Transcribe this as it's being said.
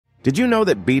Did you know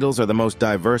that beetles are the most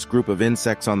diverse group of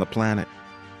insects on the planet?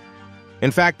 In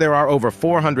fact, there are over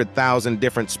 400,000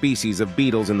 different species of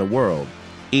beetles in the world,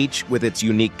 each with its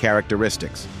unique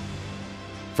characteristics.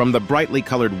 From the brightly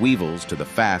colored weevils to the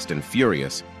fast and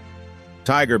furious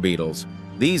tiger beetles,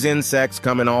 these insects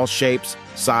come in all shapes,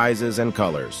 sizes, and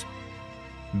colors.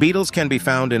 Beetles can be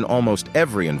found in almost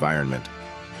every environment,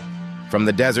 from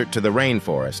the desert to the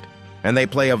rainforest, and they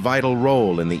play a vital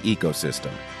role in the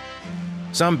ecosystem.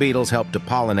 Some beetles help to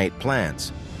pollinate plants,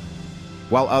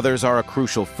 while others are a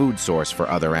crucial food source for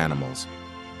other animals.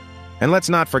 And let's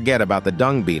not forget about the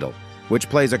dung beetle, which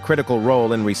plays a critical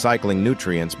role in recycling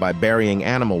nutrients by burying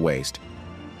animal waste